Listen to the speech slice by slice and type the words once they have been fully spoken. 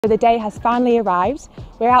So the day has finally arrived.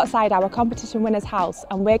 We're outside our competition winner's house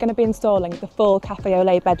and we're going to be installing the full Cafe Au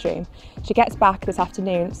Lait bedroom. She gets back this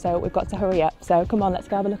afternoon, so we've got to hurry up. So come on, let's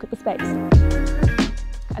go have a look at the space.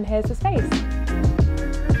 And here's the space.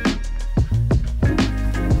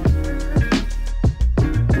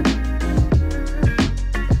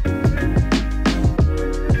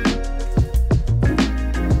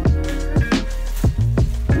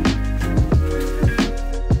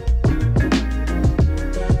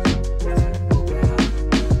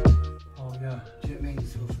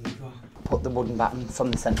 Put the wooden batten from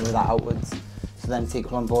the centre of that outwards, so then it's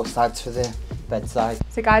equal on both sides for the bedside.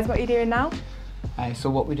 So guys, what are you doing now? So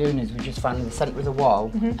what we're doing is we're just finding the centre of the wall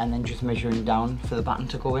and then just measuring down for the batten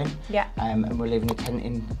to go in. Yeah. And we're leaving a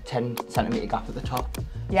 10 centimetre gap at the top.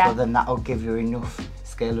 Yeah. So then that'll give you enough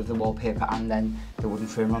scale of the wallpaper and then the wooden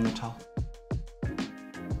frame on the top.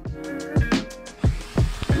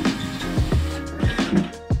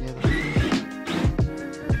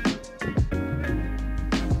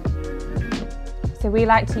 So we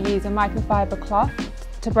like to use a microfiber cloth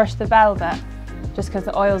to brush the velvet, just because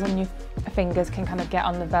the oils on your fingers can kind of get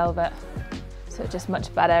on the velvet. So it's just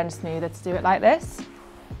much better and smoother to do it like this.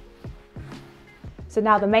 So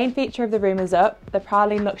now the main feature of the room is up, the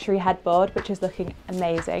praline luxury headboard, which is looking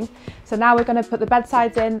amazing. So now we're going to put the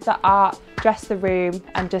bedsides in, the art, dress the room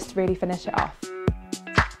and just really finish it off.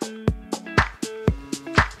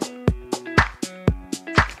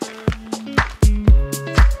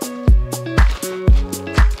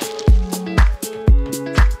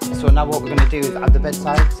 So now what we're going to do is add the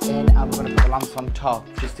bedsides in and we're going to put the lamps on top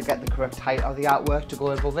just to get the correct height of the artwork to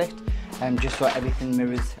go above it, and just so everything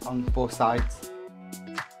mirrors on both sides.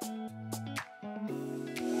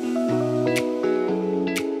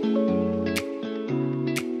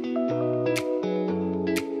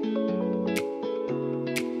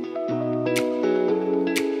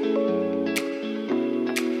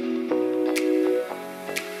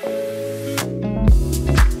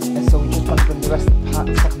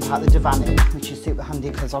 The second part of the divan in, which is super handy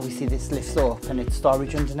because obviously this lifts up and it's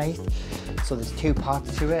storage underneath, so there's two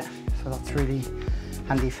parts to it, so that's really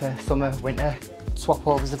handy for summer, winter, swap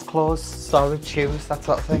overs of clothes, storage, shoes, that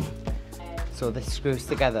sort of thing. So this screws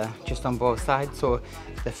together just on both sides, so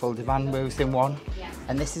the full divan moves in one.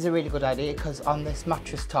 And this is a really good idea because on this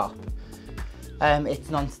mattress top, it's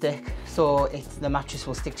non-stick, so the mattress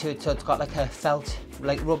will stick to it, so it's got like a felt,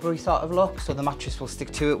 like rubbery sort of look, so the mattress will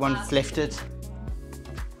stick to it when it's lifted.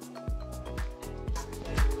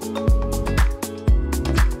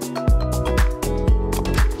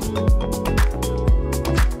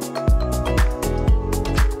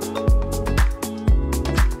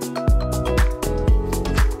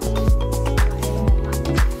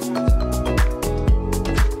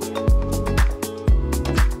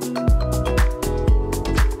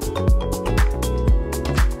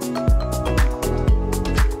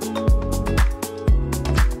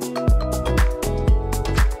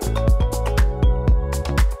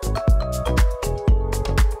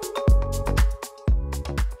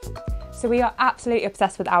 So we are absolutely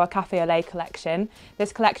obsessed with our Cafe Au Lait collection.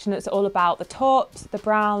 This collection is all about the taupes, the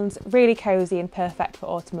browns, really cosy and perfect for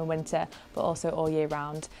autumn and winter, but also all year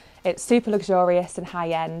round. It's super luxurious and high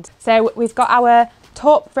end. So we've got our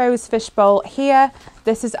taupe rose fishbowl here.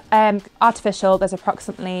 This is artificial, there's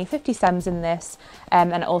approximately 50 stems in this,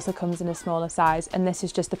 and it also comes in a smaller size, and this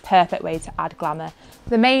is just the perfect way to add glamour.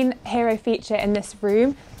 The main hero feature in this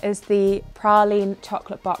room is the praline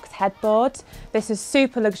chocolate box headboard. This is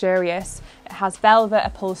super luxurious. It has velvet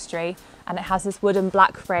upholstery and it has this wooden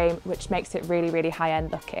black frame which makes it really, really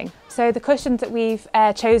high-end looking. So the cushions that we've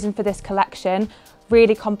chosen for this collection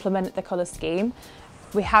really complement the colour scheme.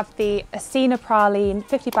 We have the Asina praline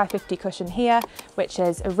 50 by 50 cushion here, which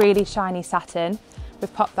is a really shiny satin.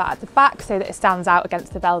 We've popped that at the back so that it stands out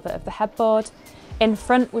against the velvet of the headboard. In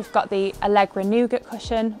front, we've got the Allegra nougat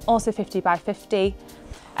cushion, also 50 by 50,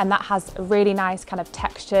 and that has a really nice kind of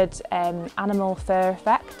textured animal fur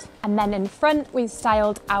effect. And then in front, we've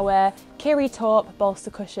styled our Kiri taupe bolster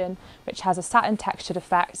cushion, which has a satin textured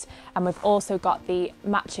effect, and we've also got the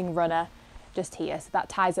matching runner just here, so that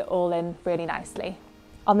ties it all in really nicely.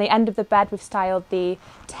 On the end of the bed, we've styled the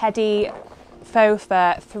Teddy faux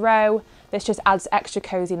fur throw. This just adds extra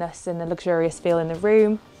coziness and a luxurious feel in the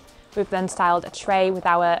room. We've then styled a tray with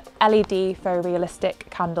our LED photorealistic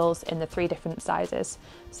candles in the 3 different sizes.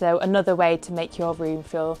 So another way to make your room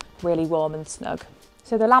feel really warm and snug.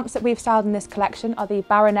 So the lamps that we've styled in this collection are the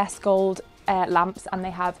Baroness Gold lamps, and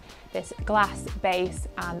they have this glass base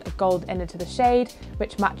and a gold inner to the shade,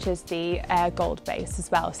 which matches the gold base as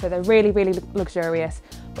well. So they're really, really luxurious,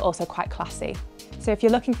 but also quite classy. So if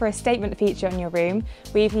you're looking for a statement feature in your room,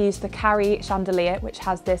 we've used the Carry chandelier, which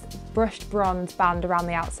has this brushed bronze band around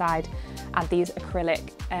the outside and these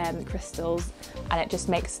acrylic crystals, and it just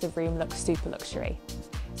makes the room look super luxury.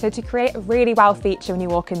 So to create a really wow feature when you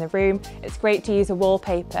walk in the room, it's great to use a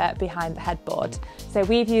wallpaper behind the headboard. So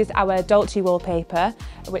we've used our Dolce wallpaper,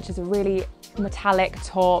 which is a really metallic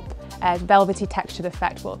taupe, velvety textured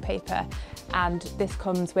effect wallpaper. And this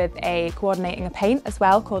comes with a coordinating paint as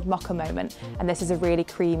well called Mocha Moment, and this is a really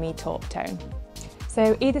creamy taupe tone.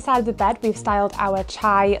 So either side of the bed we've styled our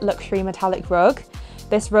chai luxury metallic rug.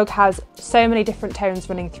 This rug has so many different tones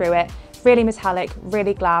running through it, really metallic,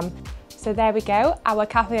 really glam. So there we go, our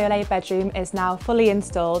Cafe Au Lait bedroom is now fully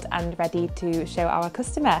installed and ready to show our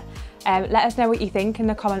customer. Let us know what you think in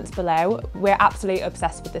the comments below. We're absolutely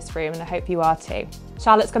obsessed with this room and I hope you are too.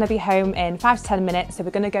 Charlotte's going to be home in 5 to 10 minutes, so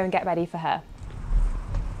we're going to go and get ready for her.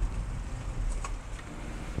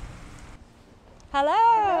 Hello!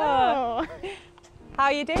 Hello. How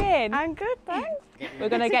are you doing? I'm good, thanks. We're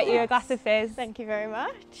going to get you a glass of fizz. Thank you very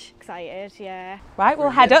much. Excited, yeah. Right, we'll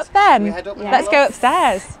head up then. We head up Let's go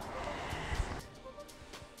upstairs.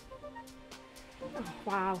 Oh,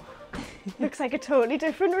 wow. Looks like a totally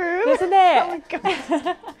different room. Isn't it? Oh my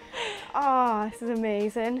god. Oh, this is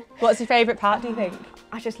amazing. What's your favourite part, do you think?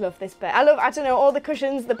 I just love this bed. I don't know, all the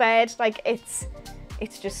cushions, the bed, like it's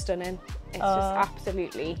just stunning. It's just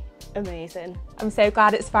absolutely amazing. I'm so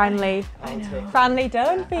glad it's finally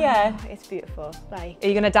done for you. It's beautiful. Like, Are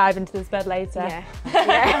you going to dive into this bed later? yeah.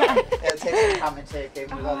 Yeah. It'll take some time and take in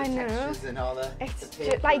with all the I know. textures and all the It's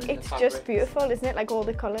paper just, like, and the it's fabrics. just beautiful, isn't it? Like all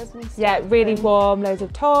the colours and stuff. Yeah, really warm, loads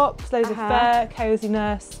of tops, loads of fur,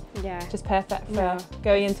 coziness. Yeah. Just perfect for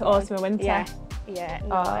going into autumn and winter. Yeah. Yeah,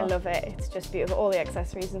 no, I Oh. love it. It's just beautiful. All the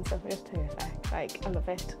accessories and stuff are just perfect. Like, I love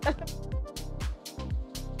it.